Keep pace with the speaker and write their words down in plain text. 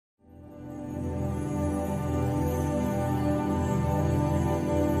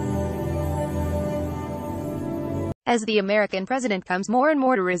As the American president comes more and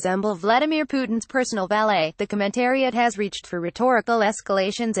more to resemble Vladimir Putin's personal valet, the commentariat has reached for rhetorical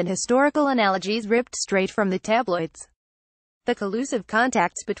escalations and historical analogies ripped straight from the tabloids. The collusive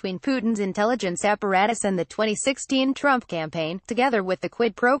contacts between Putin's intelligence apparatus and the 2016 Trump campaign, together with the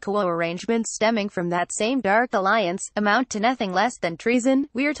quid pro quo arrangements stemming from that same dark alliance, amount to nothing less than treason,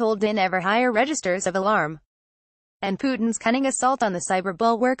 we're told in ever higher registers of alarm. And Putin's cunning assault on the cyber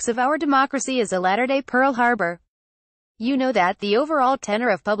bulwarks of our democracy is a latter-day Pearl Harbor. You know that the overall tenor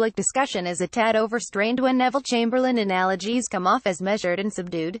of public discussion is a tad overstrained when Neville Chamberlain analogies come off as measured and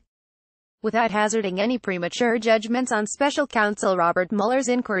subdued. Without hazarding any premature judgments on Special Counsel Robert Mueller's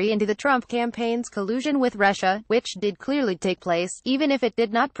inquiry into the Trump campaign's collusion with Russia, which did clearly take place, even if it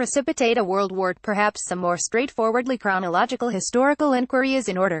did not precipitate a world war, perhaps some more straightforwardly chronological historical inquiry is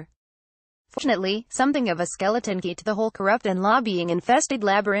in order. Fortunately, something of a skeleton key to the whole corrupt and lobbying-infested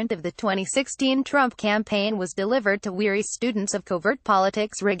labyrinth of the 2016 Trump campaign was delivered to weary students of covert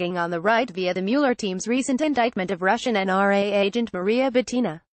politics rigging on the right via the Mueller team's recent indictment of Russian NRA agent Maria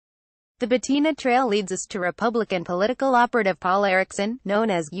Butina. The Butina trail leads us to Republican political operative Paul Erickson, known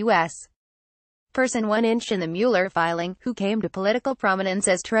as U.S. Person 1 inch in the Mueller filing, who came to political prominence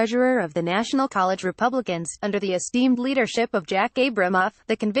as treasurer of the National College Republicans, under the esteemed leadership of Jack Abramoff,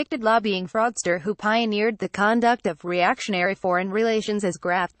 the convicted lobbying fraudster who pioneered the conduct of reactionary foreign relations as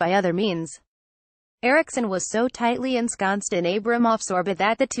graft by other means. Erickson was so tightly ensconced in Abramoff's orbit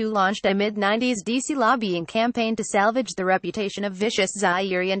that the two launched a mid-90s DC lobbying campaign to salvage the reputation of vicious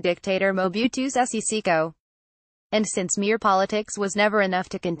Zairian dictator Mobutu Sese Seko. And since mere politics was never enough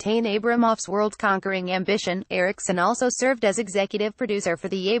to contain Abramoff's world-conquering ambition, Erickson also served as executive producer for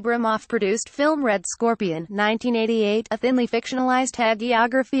the Abramoff-produced film Red Scorpion, 1988, a thinly fictionalized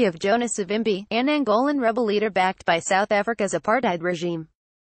hagiography of Jonas Savimbi, an Angolan rebel leader backed by South Africa's apartheid regime.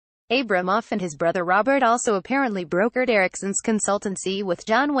 Abramoff and his brother Robert also apparently brokered Erickson's consultancy with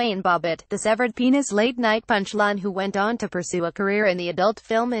John Wayne Bobbitt, the severed penis late-night punchline who went on to pursue a career in the adult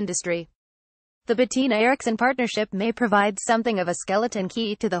film industry. The Butina-Erickson partnership may provide something of a skeleton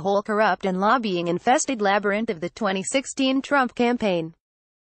key to the whole corrupt and lobbying-infested labyrinth of the 2016 Trump campaign.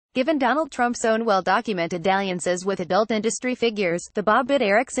 Given Donald Trump's own well-documented dalliances with adult industry figures, the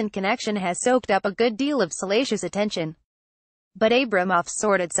Bobbitt-Erickson connection has soaked up a good deal of salacious attention. But Abramoff's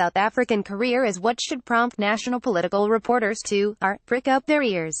sordid South African career is what should prompt national political reporters to prick up their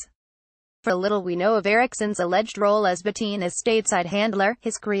ears. For little we know of Erickson's alleged role as Butina's stateside handler,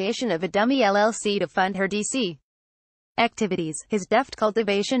 his creation of a dummy LLC to fund her D.C. activities, his deft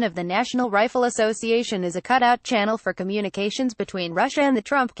cultivation of the National Rifle Association as a cutout channel for communications between Russia and the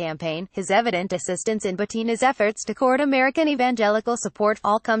Trump campaign, his evident assistance in Butina's efforts to court American evangelical support,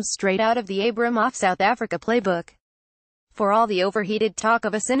 all comes straight out of the Abramoff South Africa playbook. For all the overheated talk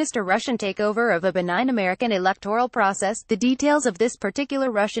of a sinister Russian takeover of a benign American electoral process, the details of this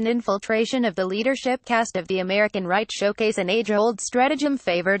particular Russian infiltration of the leadership cast of the American right showcase an age-old stratagem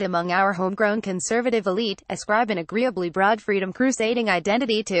favored among our homegrown conservative elite, ascribe an agreeably broad freedom-crusading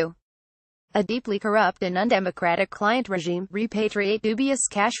identity to a deeply corrupt and undemocratic client regime, repatriate dubious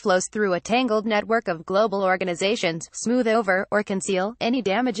cash flows through a tangled network of global organizations, smooth over, or conceal, any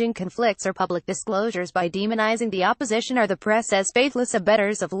damaging conflicts or public disclosures by demonizing the opposition or the press as faithless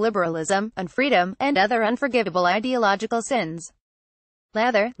abettors of liberalism, unfreedom, and other unforgivable ideological sins.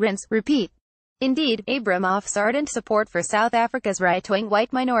 Lather, rinse, repeat. Indeed, Abramoff's ardent support for South Africa's right-wing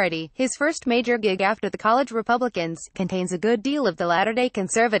white minority, his first major gig after the college Republicans, contains a good deal of the latter-day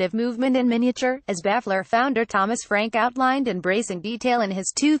conservative movement in miniature, as Baffler founder Thomas Frank outlined in bracing detail in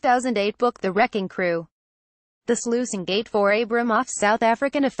his 2008 book The Wrecking Crew. The sluicing gate for Abramoff's South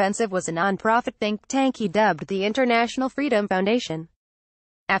African offensive was a non-profit think tank he dubbed the International Freedom Foundation.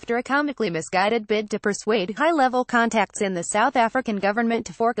 After a comically misguided bid to persuade high-level contacts in the South African government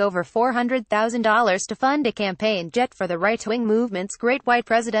to fork over $400,000 to fund a campaign jet for the right-wing movement's great white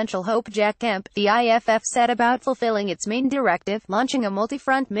presidential hope Jack Kemp, the IFF set about fulfilling its main directive, launching a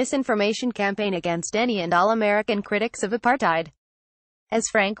multi-front misinformation campaign against any and all American critics of apartheid. As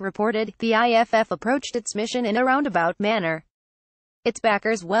Frank reported, the IFF approached its mission in a roundabout manner. Its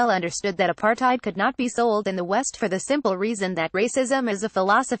backers well understood that apartheid could not be sold in the West for the simple reason that racism as a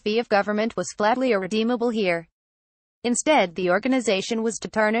philosophy of government was flatly irredeemable here. Instead, the organization was to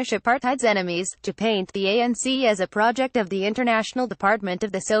tarnish apartheid's enemies, to paint the ANC as a project of the International Department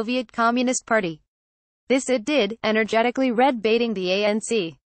of the Soviet Communist Party. This it did, energetically red-baiting the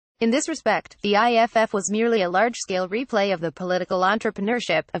ANC. In this respect, the IFF was merely a large-scale replay of the political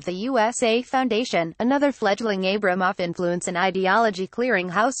entrepreneurship of the USA Foundation, another fledgling Abramoff influence and ideology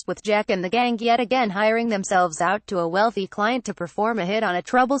clearinghouse, with Jack and the gang yet again hiring themselves out to a wealthy client to perform a hit on a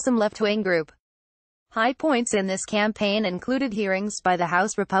troublesome left-wing group. High points in this campaign included hearings by the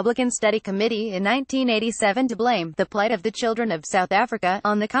House Republican Study Committee in 1987 to blame the plight of the children of South Africa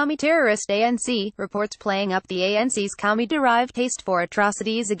on the commie-terrorist ANC, reports playing up the ANC's commie-derived taste for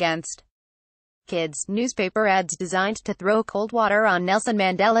atrocities against kids, newspaper ads designed to throw cold water on Nelson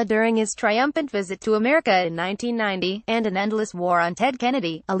Mandela during his triumphant visit to America in 1990, and an endless war on Ted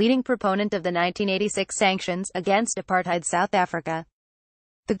Kennedy, a leading proponent of the 1986 sanctions against apartheid South Africa.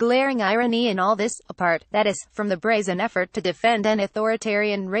 The glaring irony in all this, apart, that is, from the brazen effort to defend an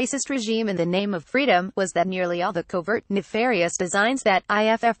authoritarian racist regime in the name of freedom, was that nearly all the covert, nefarious designs that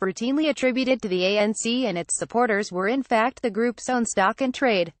IFF routinely attributed to the ANC and its supporters were in fact the group's own stock and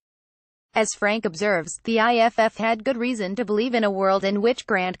trade. As Frank observes, the IFF had good reason to believe in a world in which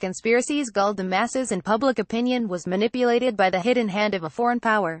grand conspiracies gulled the masses and public opinion was manipulated by the hidden hand of a foreign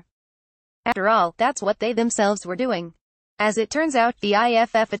power. After all, that's what they themselves were doing. As it turns out, the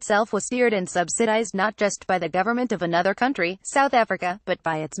IFF itself was steered and subsidized not just by the government of another country, South Africa, but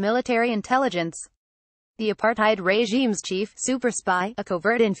by its military intelligence. The apartheid regime's chief super spy, a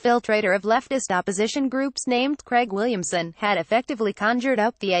covert infiltrator of leftist opposition groups named Craig Williamson, had effectively conjured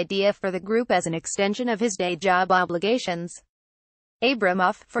up the idea for the group as an extension of his day job obligations.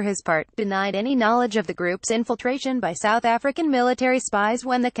 Abramoff, for his part, denied any knowledge of the group's infiltration by South African military spies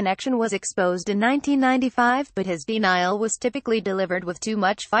when the connection was exposed in 1995, but his denial was typically delivered with too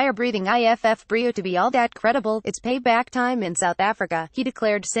much fire-breathing IFF brio to be all that credible. "It's payback time in South Africa," he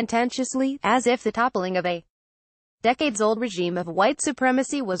declared sententiously, as if the toppling of a decades-old regime of white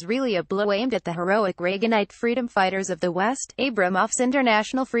supremacy was really a blow aimed at the heroic Reaganite freedom fighters of the West. Abramoff's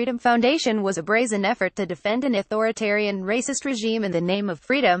International Freedom Foundation was a brazen effort to defend an authoritarian racist regime in the name of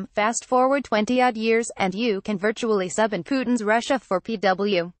freedom. Fast forward 20-odd years, and you can virtually sub in Putin's Russia for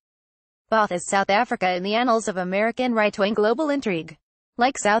P.W. Botha as South Africa in the annals of American right-wing global intrigue.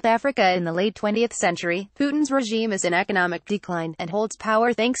 Like South Africa in the late 20th century, Putin's regime is in economic decline, and holds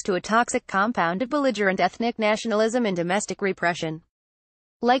power thanks to a toxic compound of belligerent ethnic nationalism and domestic repression.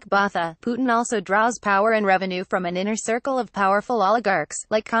 Like Botha, Putin also draws power and revenue from an inner circle of powerful oligarchs,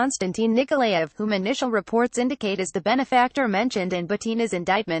 like Konstantin Nikolaev, whom initial reports indicate is the benefactor mentioned in Butina's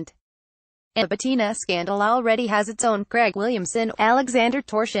indictment. And the Butina scandal already has its own Craig Williamson. Alexander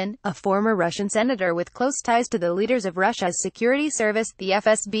Torshin, a former Russian senator with close ties to the leaders of Russia's security service, the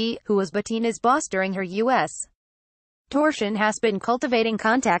FSB, who was Butina's boss during her U.S. Torshin has been cultivating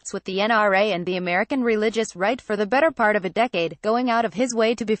contacts with the NRA and the American religious right for the better part of a decade, going out of his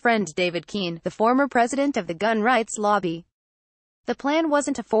way to befriend David Keene, the former president of the gun rights lobby. The plan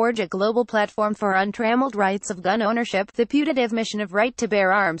wasn't to forge a global platform for untrammeled rights of gun ownership, the putative mission of Right to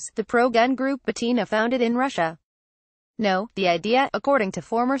Bear Arms, the pro-gun group Butina founded in Russia. No, the idea, according to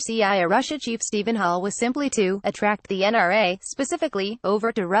former CIA Russia chief Stephen Hall, was simply to attract the NRA, specifically,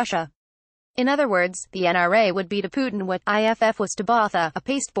 over to Russia. In other words, the NRA would be to Putin what IFF was to Botha, a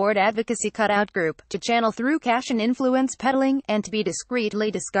pasteboard advocacy cutout group, to channel through cash and influence peddling, and to be discreetly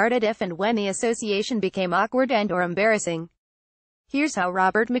discarded if and when the association became awkward and or embarrassing. Here's how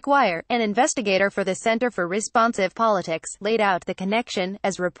Robert McGuire, an investigator for the Center for Responsive Politics, laid out the connection.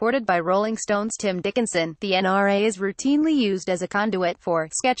 As reported by Rolling Stone's Tim Dickinson, the NRA is routinely used as a conduit for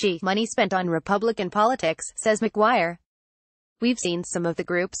sketchy money spent on Republican politics, says McGuire. We've seen some of the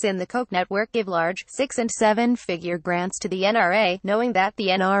groups in the Koch network give large, 6- and 7-figure grants to the NRA, knowing that the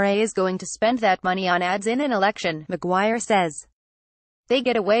NRA is going to spend that money on ads in an election, McGuire says. They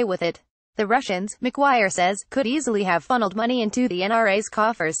get away with it. The Russians, McGuire says, could easily have funneled money into the NRA's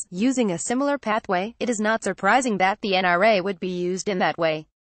coffers, using a similar pathway. It is not surprising that the NRA would be used in that way.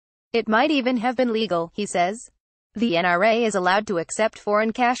 It might even have been legal, he says. The NRA is allowed to accept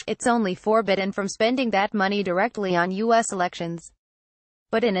foreign cash, it's only forbidden from spending that money directly on U.S. elections.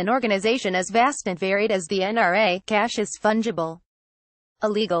 But in an organization as vast and varied as the NRA, cash is fungible. A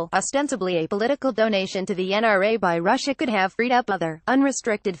legal, ostensibly apolitical donation to the NRA by Russia could have freed up other,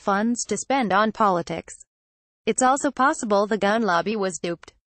 unrestricted funds to spend on politics. It's also possible the gun lobby was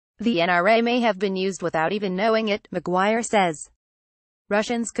duped. The NRA may have been used without even knowing it, McGuire says.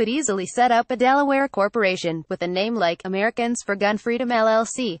 Russians could easily set up a Delaware corporation, with a name like Americans for Gun Freedom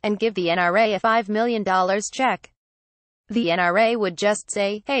LLC, and give the NRA a $5 million check. The NRA would just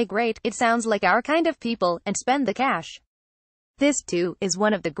say, hey great, it sounds like our kind of people, and spend the cash. This, too, is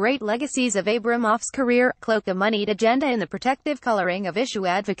one of the great legacies of Abramoff's career, cloak a moneyed agenda in the protective coloring of issue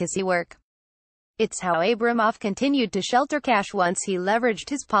advocacy work. It's how Abramoff continued to shelter cash once he leveraged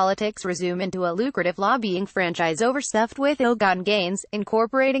his politics resume into a lucrative lobbying franchise overstuffed with ill-gotten gains,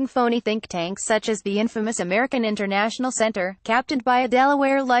 incorporating phony think tanks such as the infamous American International Center, captained by a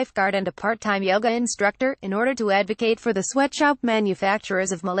Delaware lifeguard and a part-time yoga instructor, in order to advocate for the sweatshop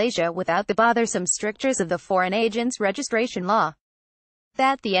manufacturers of Malaysia without the bothersome strictures of the Foreign Agents Registration Law.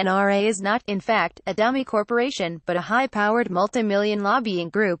 That the NRA is not, in fact, a dummy corporation, but a high-powered multi-million lobbying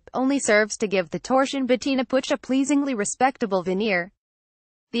group, only serves to give the torsion Bettina Putsch a pleasingly respectable veneer.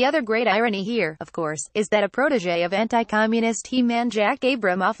 The other great irony here, of course, is that a protege of anti-communist he-man Jack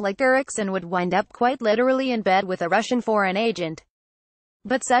Abramoff like Erickson would wind up quite literally in bed with a Russian foreign agent.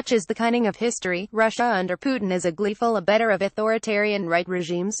 But such is the cunning of history. Russia under Putin is a gleeful abettor of authoritarian right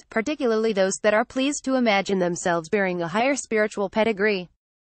regimes, particularly those that are pleased to imagine themselves bearing a higher spiritual pedigree.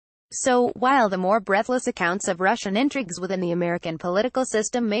 So, while the more breathless accounts of Russian intrigues within the American political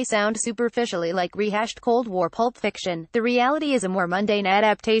system may sound superficially like rehashed Cold War pulp fiction, the reality is a more mundane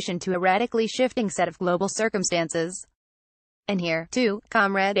adaptation to a radically shifting set of global circumstances. And here, too,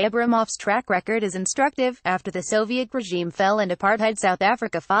 Comrade Abramoff's track record is instructive. After the Soviet regime fell and apartheid South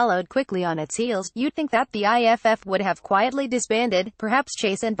Africa followed quickly on its heels, you'd think that the IFF would have quietly disbanded, perhaps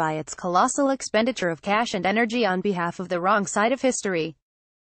chastened by its colossal expenditure of cash and energy on behalf of the wrong side of history.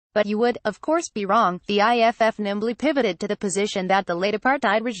 But you would, of course, be wrong. The IFF nimbly pivoted to the position that the late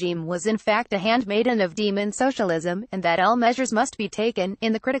apartheid regime was in fact a handmaiden of demon socialism, and that all measures must be taken,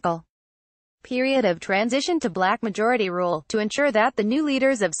 in the critical period of transition to black majority rule, to ensure that the new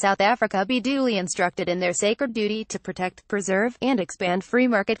leaders of South Africa be duly instructed in their sacred duty to protect, preserve, and expand free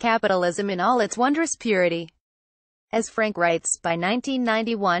market capitalism in all its wondrous purity. As Frank writes, by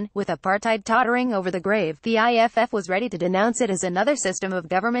 1991, with apartheid tottering over the grave, the IFF was ready to denounce it as another system of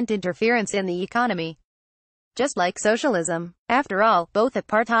government interference in the economy. Just like socialism. After all, both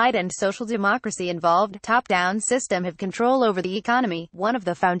apartheid and social democracy involved top-down system have control over the economy, one of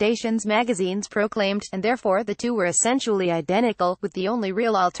the Foundation's magazines proclaimed, and therefore the two were essentially identical, with the only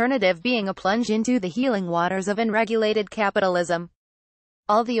real alternative being a plunge into the healing waters of unregulated capitalism.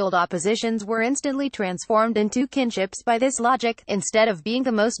 All the old oppositions were instantly transformed into kinships by this logic. Instead of being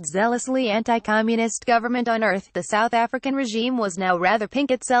the most zealously anti-communist government on earth, the South African regime was now rather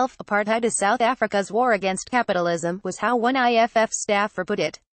pink itself. Apartheid is South Africa's war against capitalism, was how one IFF staffer put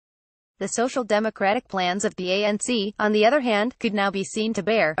it. The social democratic plans of the ANC, on the other hand, could now be seen to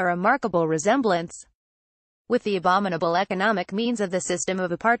bear a remarkable resemblance with the abominable economic means of the system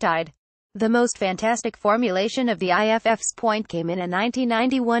of apartheid. The most fantastic formulation of the IFF's point came in a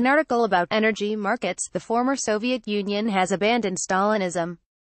 1991 article about energy markets. The former Soviet Union has abandoned Stalinism.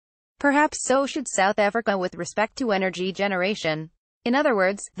 Perhaps so should South Africa with respect to energy generation. In other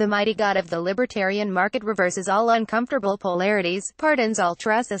words, the mighty god of the libertarian market reverses all uncomfortable polarities, pardons all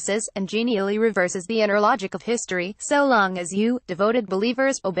trespass, and genially reverses the inner logic of history, so long as you, devoted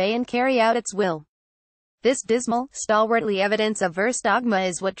believers, obey and carry out its will. This dismal, stalwartly evidence-averse dogma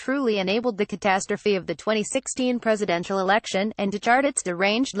is what truly enabled the catastrophe of the 2016 presidential election, and to chart its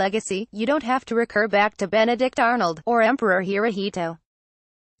deranged legacy, you don't have to recur back to Benedict Arnold, or Emperor Hirohito.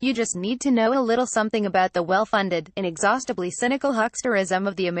 You just need to know a little something about the well-funded, inexhaustibly cynical hucksterism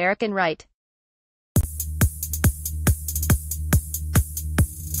of the American right.